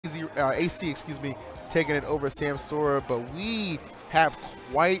AC, excuse me, taking it over Sam Sora, but we have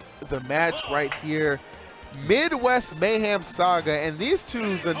quite the match right here. Midwest Mayhem Saga, and these two,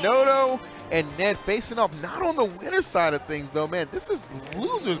 Zinoto and Ned, facing off not on the winner side of things, though, man. This is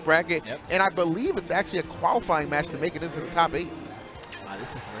losers bracket, and I believe it's actually a qualifying match to make it into the top 8.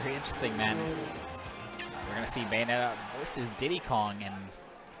 This is very interesting, man. We're going to see Bayonetta versus Diddy Kong, and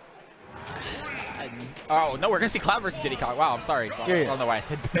oh, no, we're going to see Cloud versus Diddy Kong. Wow, I'm sorry. I don't know why I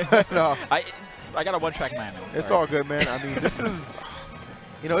said that. No. I got a one-track mind. It's all good, man. I mean, this is,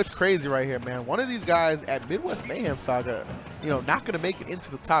 you know, it's crazy right here, man. One of these guys at Midwest Mayhem Saga, you know, not going to make it into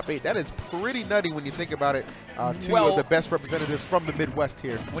the top 8. That is pretty nutty when you think about it. Two of the best representatives from the Midwest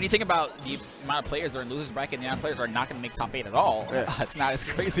here. When you think about the amount of players that are in losers bracket and the amount of players that are not going to make top 8 at all, it's not as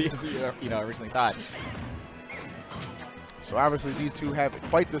crazy as you know originally thought. So obviously these two have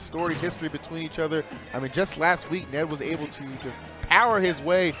quite the storied history between each other. I mean, just last week, Ned was able to just power his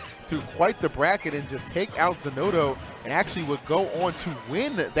way through quite the bracket and just take out Zinoto, and actually would go on to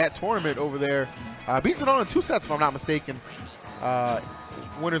win that tournament over there. Beat Zinoto in 2 sets, if I'm not mistaken.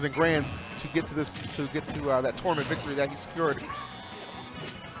 Winners and grands to get to that tournament victory that he secured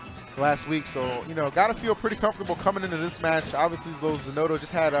last week. So, you know, gotta feel pretty comfortable coming into this match. Obviously, those Zinoto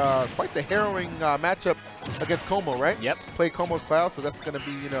just had quite the harrowing matchup against Como, right? Yep. Played Como's Cloud, so that's gonna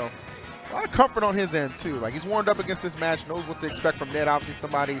be, you know, a lot of comfort on his end too. Like, he's warmed up against this match, knows what to expect from Ned. Obviously,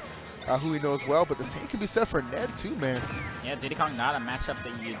 somebody who he knows well, but the same can be said for Ned too, man. Yeah, Diddy Kong, not a matchup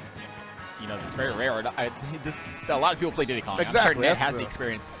that you know, it's very rare. A lot of people play Diddy Kong. Exactly. I'm sure Ned has the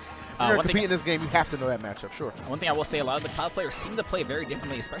experience. If you're competing in this game, you have to know that matchup, sure. One thing I will say, a lot of the Cloud players seem to play very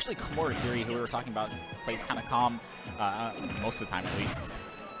differently, especially Komura Kiri, who we were talking about, plays kind of calm most of the time at least.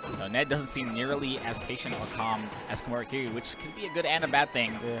 So Ned doesn't seem nearly as patient or calm as Komura Kiri, which can be a good and a bad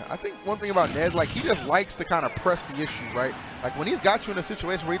thing. Yeah, I think one thing about Ned, like, he just likes to kind of press the issue, right? Like, when he's got you in a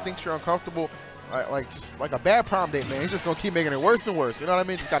situation where he thinks you're uncomfortable, just like a bad prom date, man, he's just going to keep making it worse and worse. You know what I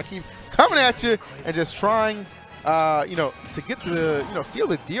mean? Just got to keep coming at you and just trying, you know, to get the, you know, seal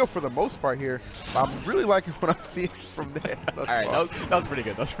the deal for the most part here. I'm really liking what I'm seeing from Ned. All right, that was pretty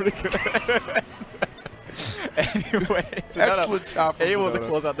good. That was pretty good. Anyway, so excellent job from able Zinoto to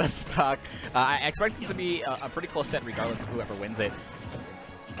close out that stock. I expect this to be a pretty close set regardless of whoever wins it.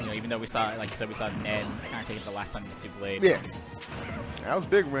 You know, even though we saw, like you said, we saw Ned kind of take it the last time these two played. Yeah, that was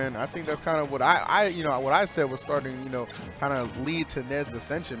big, man. I think that's kind of what you know, what I said was starting, you know, kind of lead to Ned's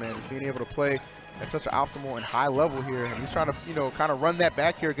ascension, man, is being able to play at such an optimal and high level here, and he's trying to, you know, kind of run that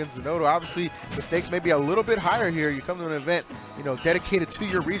back here against Zinoto. Obviously, the stakes may be a little bit higher here. You come to an event, you know, dedicated to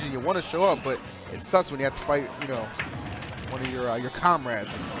your region. You want to show up, but it sucks when you have to fight, you know, one of your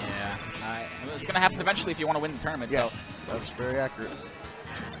comrades. Yeah, it's gonna happen eventually if you want to win the tournament. Yes, so that's very accurate.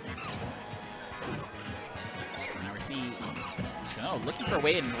 Now we see Zinoto looking for a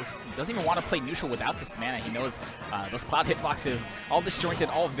way, and doesn't even want to play neutral without this mana. He knows those Cloud hitboxes, all disjointed,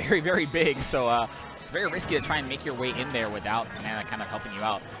 all very, very big. So it's very risky to try and make your way in there without mana kind of helping you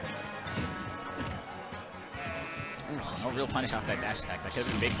out. No real punish off that dash attack. That could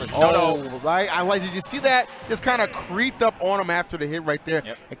have been big for Zinoto. Oh, right. Did you see that? Just kind of creeped up on him after the hit right there.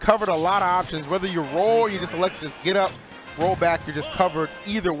 It covered a lot of options. Whether you roll or you just elect to just get up, roll back, you're just covered.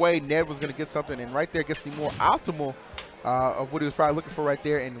 Either way, Ned was going to get something. And right there gets the more optimal of what he was probably looking for right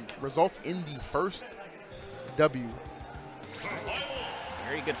there, and results in the first W.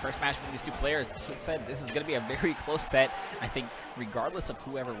 Very good first match between these two players. Like I said, this is going to be a very close set, I think, regardless of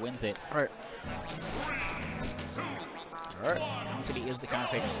whoever wins it. All right. All right. Mountain City is the counter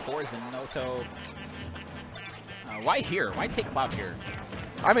pick for Zinoto. Why here? Why take Cloud here?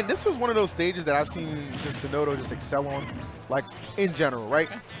 I mean, this is one of those stages that I've seen just Zinoto just excel on, like, in general, right?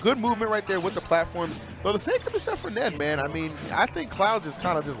 Good movement right there with the platforms. Though the same can be said for Ned, man. I mean, I think Cloud just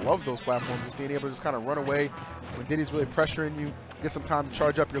kind of just loves those platforms, just being able to just kind of run away when Diddy's really pressuring you, get some time to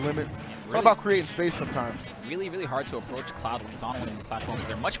charge up your limit. It's all about creating space sometimes. Really, really hard to approach Cloud when he's on one of these platforms.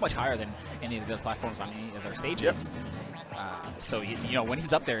 They're much, much higher than any of the other platforms on any of their stages. So, you know, when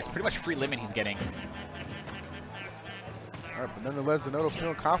he's up there, it's pretty much free limit he's getting. All right, but nonetheless, Zinoto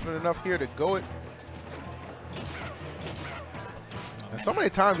feeling confident enough here to go it. And so many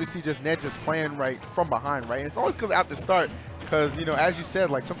times we see just Ned just playing right from behind, right? And it's always because at the start, because, you know, as you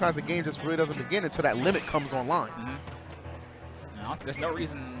said, like, sometimes the game just really doesn't begin until that limit comes online. No, there's no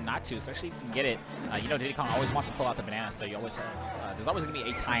reason not to, especially if you can get it. You know, Diddy Kong always wants to pull out the banana, so you always have, there's always going to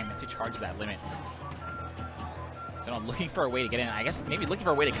be a time to charge that limit. So I'm looking for a way to get in. I guess maybe looking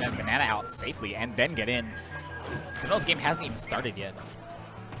for a way to get a banana out safely and then get in. Zinoto's game hasn't even started yet.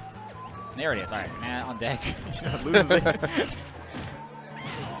 There it is. All right, banana on deck. Loses it.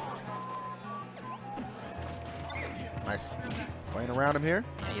 Nice. Playing around him here.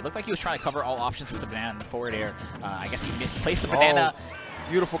 Yeah, he looked like he was trying to cover all options with the banana in the forward air. I guess he misplaced the banana.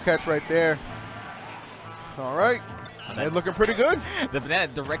 Beautiful catch right there. All right. Ned looking pretty good. The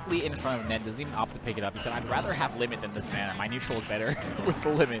banana directly in front of Ned doesn't even opt to pick it up. He said, I'd rather have limit than this banana. My neutral is better with the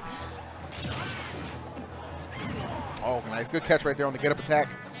limit. Oh, nice. Good catch right there on the get-up attack.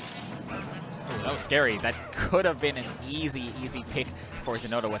 That was scary. That could have been an easy pick for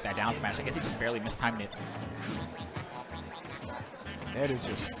Zinoto with that down smash. I guess he just barely mistimed it. Ned is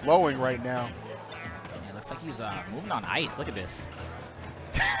just flowing right now. Yeah, looks like he's moving on ice. Look at this.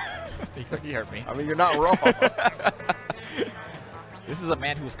 You heard me. I mean, you're not wrong. This is a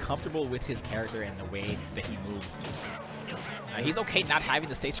man who's comfortable with his character and the way that he moves. He's okay not having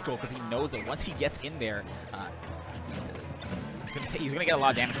the stage control because he knows that once he gets in there, he's gonna get a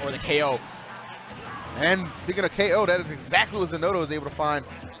lot of damage or the KO. And speaking of KO, that is exactly what Zinoto is able to find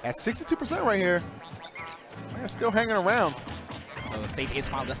at 62% right here. Man, still hanging around. So stage A's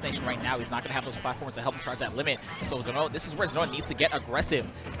final destination right now. He's not going to have those platforms to help him charge that limit. So Zinoto, this is where Zinoto needs to get aggressive.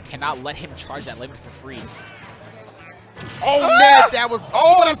 Cannot let him charge that limit for free. Oh, Ned, that was...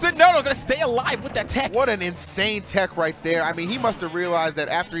 Oh, and Zinoto going to stay alive with that tech. What an insane tech right there. I mean, he must have realized that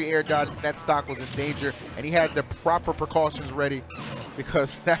after he air dodged, that stock was in danger, and he had the proper precautions ready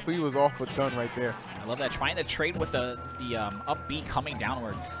because he was all but done right there. I love that. Trying to trade with the up B coming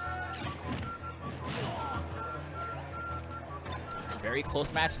downward. Very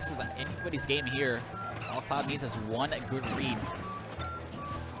close match. This is anybody's game here. All Cloud needs is one good read.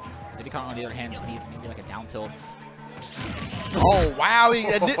 Diddy on the other hand just needs maybe like a down tilt. Oh, wow.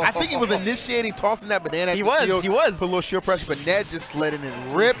 I think he was initiating tossing that banana. He was. Put a little shield pressure, but Ned just letting it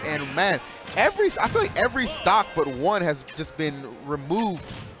rip. And, man, I feel like every stock but one has just been removed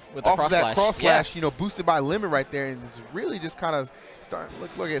with the off of that cross slash, yeah. you know, boosted by limit right there. And it's really just kind of starting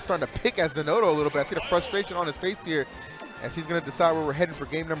to pick at Zinoto a little bit. I see the frustration on his face here as he's going to decide where we're heading for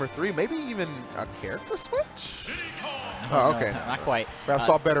game number 3. Maybe even a character switch? Oh, okay. No, not quite. Perhaps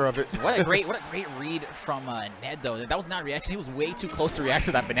thought better of it. What a great read from Ned, though. That was not a reaction. He was way too close to react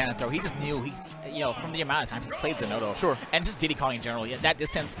to that banana throw. He just knew, you know, from the amount of times he played Zinoto. Sure. And just Diddy Kong in general. Yeah, that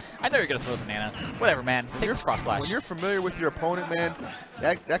distance, I know you're going to throw the banana. Whatever, man. Take this cross slash. When you're familiar with your opponent, man,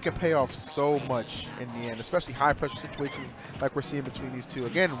 that can pay off so much in the end, especially high-pressure situations like we're seeing between these two.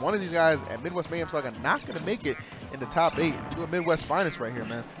 Again, one of these guys at Midwest Mayhem Saga not going to make it in the top 8 to a Midwest finest right here,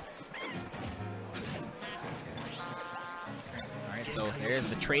 man. So there's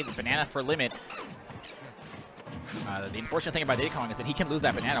the trade, the banana for limit. The unfortunate thing about Diddy Kong is that he can lose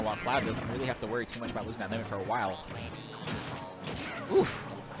that banana while Cloud doesn't really have to worry too much about losing that limit for a while. Oof.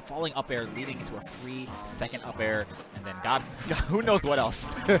 Falling up air leading into a free second up air. And then God who knows what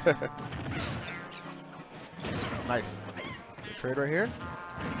else. Nice. Good trade right here.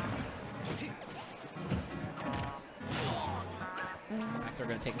 They're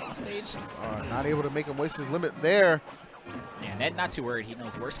going to take him off stage. Not able to make him waste his limit there. Yeah, Ned not too worried. He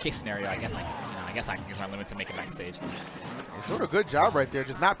knows worst case scenario. I guess I can use my limit to make it back stage. He's doing a good job right there,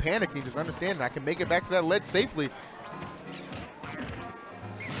 just not panicking, just understanding I can make it back to that ledge safely.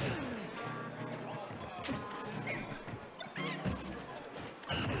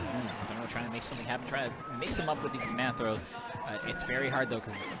 So I'm trying to make something happen, trying to mix him up with these banana throws. It's very hard though,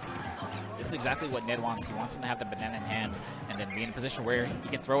 because this is exactly what Ned wants. He wants him to have the banana in hand and then be in a position where he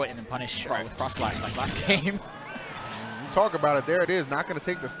can throw it and then punish with cross slash like last game. Talk about it. There it is. Not going to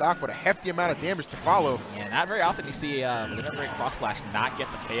take the stock, but a hefty amount of damage to follow. Yeah, not very often you see limit break cross slash not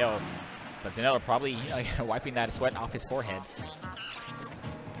get the KO, but Zinoto probably wiping that sweat off his forehead.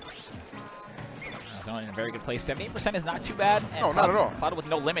 Zinoto in a very good place. 78% is not too bad. And no, not at all. Cloud with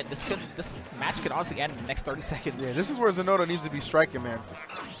no limit. This match could honestly end in the next 30 seconds. Yeah, this is where Zinoto needs to be striking, man.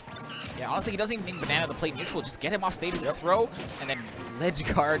 Yeah, honestly, he doesn't even need banana to play neutral. Just get him off stage with a throw, and then ledge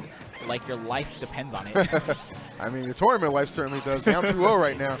guard like your life depends on it. I mean, your tournament life certainly does. Down 2-0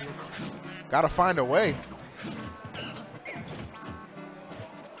 right now. Got to find a way.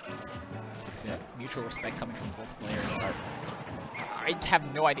 See that mutual respect coming from both players. I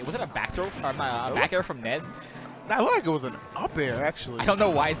have no idea. Was it a back throw? Or a back air from Ned? That looked like it was an up air, actually. I don't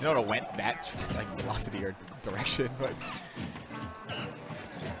know why Zinoto went that like velocity or direction, but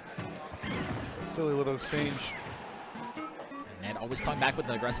it's a silly little exchange. And always coming back with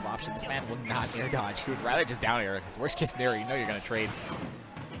an aggressive option. This man will not air dodge. He would rather just down air, because worst case scenario, you know you're going to trade.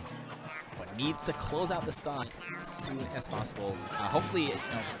 But needs to close out the stock as soon as possible. Hopefully,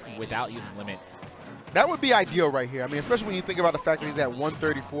 without using limit. That would be ideal right here. I mean, especially when you think about the fact that he's at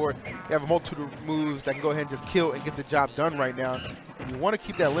 134. They have multiple moves that can go ahead and just kill and get the job done right now. and you want to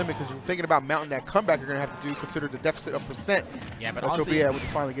keep that limit because you're thinking about mounting that comeback you're going to have to do, consider the deficit of percent. Yeah, but that honestly, you'll be able to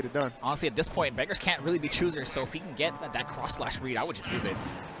finally get it done. Honestly, at this point, beggars can't really be choosers, so if he can get that cross slash read, I would just use it.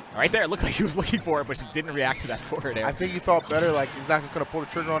 Right there, it looked like he was looking for it, but just didn't react to that forward air. I think he thought better, like he's not just going to pull the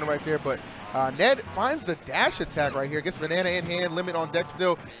trigger on it right there, but Ned finds the dash attack right here, gets banana in hand, limit on deck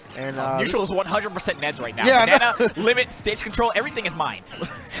still, and neutral is 100% Ned's right now. Yeah, banana, limit, stage control, everything is mine.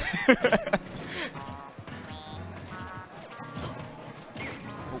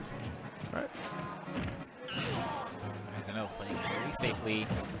 Zinoto playing very safely.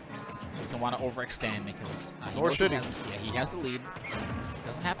 Doesn't want to overextend because he has the lead.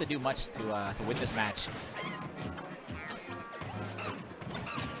 Doesn't have to do much to win this match.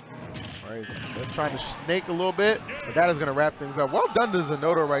 Right, they're trying to snake a little bit, but that is going to wrap things up. Well done to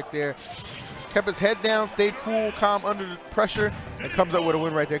Zinoto right there. Kept his head down, stayed cool, calm under the pressure, and comes up with a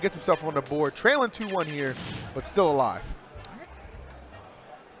win right there. Gets himself on the board, trailing 2-1 here, but still alive.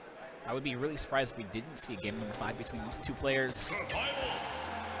 I would be really surprised if we didn't see a game number 5 between these two players.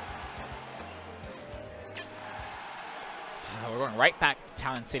 We're going right back to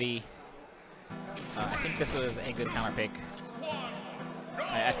Town City. I think this was a good counter pick.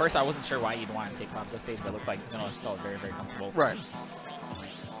 At first, I wasn't sure why you'd want to take Cloud to the stage, but it looked like Zinoto felt very, very comfortable. Right.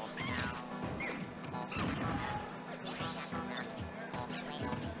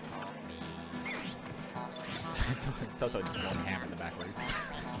 Toto just going ham in the backward.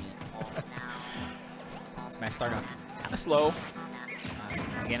 This match started off kind of slow.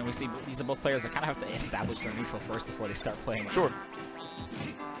 Again, we see these are both players that kind of have to establish their neutral first before they start playing. Sure.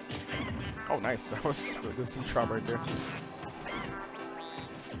 Oh, nice. That was a good C-trap right there.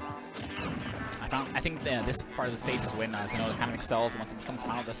 I think this part of the stage is when Zinoto kind of excels once it becomes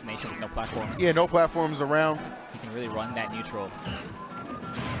final destination with no platforms. Yeah, no platforms around. He can really run that neutral.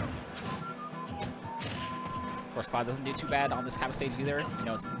 Of course, Cloud doesn't do too bad on this kind of stage either. You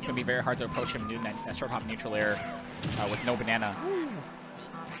know, it's going to be very hard to approach him doing that short hop neutral air with no banana.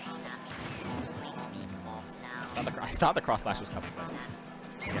 I thought the cross slash was coming, but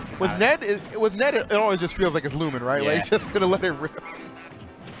I guess with Ned, it always just feels like it's looming, right? Yeah. Like he's just going to let it rip.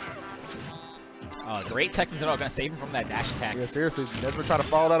 Great tech from Zinoto, going to save him from that dash attack. Yeah, seriously, Ned's been trying to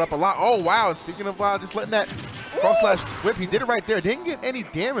follow that up a lot. Oh, wow, and speaking of just letting that cross-slash whip, he did it right there. Didn't get any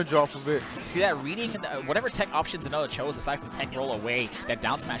damage off of it. You see that reading, whatever tech options Zinoto chose, aside from the tech roll away, that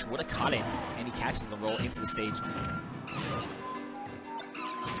down smash would have caught it, and he catches the roll into the stage.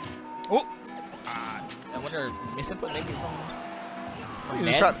 Oh! I wonder, misinput maybe from He's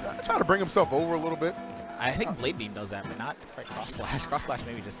Ned? trying to bring himself over a little bit. I think Blade Beam does that, but not quite cross slash. Cross slash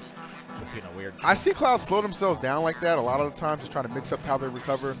maybe just looks weird. I see Cloud slow themselves down like that a lot of the time, just trying to mix up how they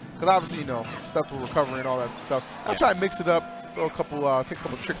recover. Because obviously, you know, stuff with recovery and all that stuff. I'll try to mix it up, throw a couple, take a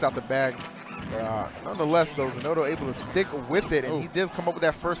couple tricks out the bag. Nonetheless, though, Zinoto able to stick with it, and he did come up with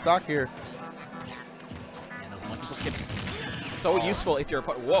that first stock here. And those monkey flip kicks so useful if you're a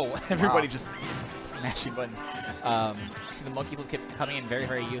whoa! Everybody just smashing buttons. You see the monkey flip kick coming in very,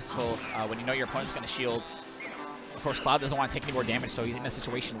 very useful when you know your opponent's going to shield. Of course, Cloud doesn't want to take any more damage, so he's in a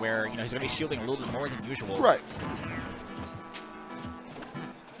situation where he's going to be shielding a little bit more than usual. Right.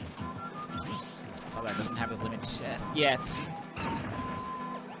 Cloud doesn't have his limit just yet.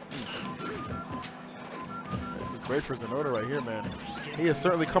 This is great for Zinoto right here, man. He has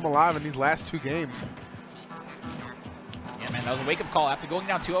certainly come alive in these last 2 games. Yeah, man, that was a wake-up call. After going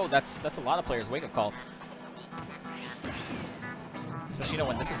down 2-0, that's a lot of players' wake-up call. Especially,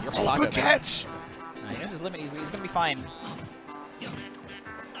 when this is your saga. Good catch! He has his limit. He's going to be fine.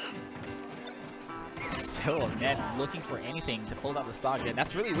 Still, Ned looking for anything to close out the stock. And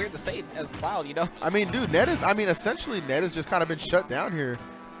that's really weird to say as Cloud, you know? I mean, dude, essentially, Ned has just kind of been shut down here.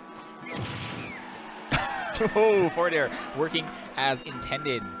 Oh, forward air working as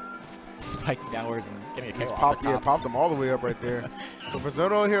intended. Spiking downwards and getting a KO off the top. Popped him all the way up right there. So for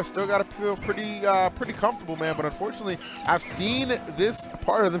Zinoto here, still got to feel pretty comfortable, man. But unfortunately, I've seen this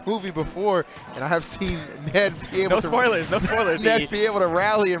part of the movie before, and I have seen Ned be able no spoilers. Ned be able to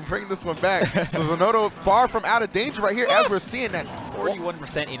rally and bring this one back. So Zinoto far from out of danger right here, as we're seeing that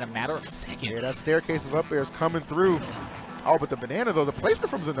 41% in a matter of seconds. Yeah, that staircase of up air is coming through. Oh, but the banana, though, the placement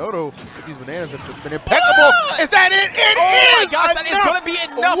from Zinoto with these bananas have just been impeccable. Is that it? Oh my gosh, that is going to be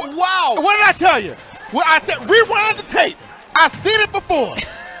enough. Wow. What did I tell you? Well, I said rewind the tape. I seen it before.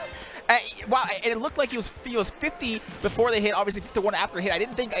 Wow, and it looked like he was 50 before they hit, obviously 51 after hit. I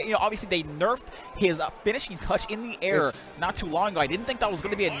didn't think, obviously they nerfed his finishing touch in the air not too long ago. I didn't think that was going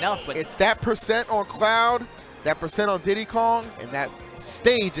to be enough, but it's that percent on Cloud, that percent on Diddy Kong, and that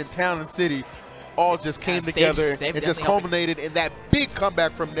stage in Town and City all just came together and just culminated in that big comeback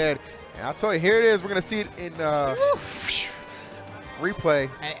from Ned. And I'll tell you, here it is. We're going to see it in replay.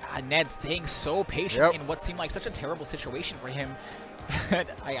 And Ned staying so patient in what seemed like such a terrible situation for him.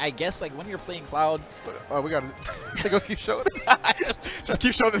 I guess like when you're playing Cloud, we got to go keep showing it. just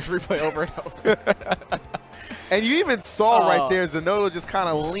keep showing this replay over and over. And you even saw right there Zinoto just kind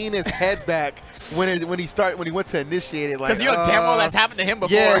of lean his head back when he went to initiate it. Like, because you know damn well that's happened to him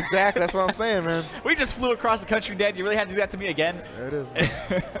before. Yeah, exactly. That's what I'm saying, man. We just flew across the country, Ned. You really had to do that to me again? There it is,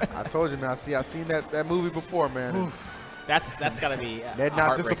 man. I told you, man. I've seen that movie before, man. That's got to be Ned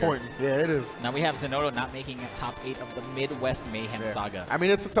not disappointing. Yeah, it is. Now we have Zinoto not making a top 8 of the Midwest Mayhem saga. I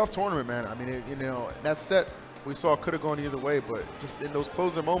mean, it's a tough tournament, man. I mean, you know, that set we saw could have gone either way, but just in those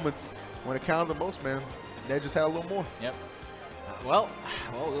closer moments when it counted the most, man, Ned just had a little more. Yep. Well,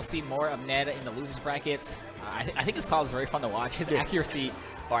 we'll see more of Ned in the losers bracket. I think this call is very fun to watch. His accuracy,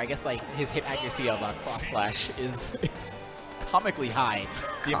 or I guess like his hit accuracy of cross slash is comically high.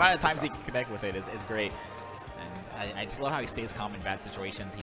 The amount of times he can connect with it is great. And I just love how he stays calm in bad situations.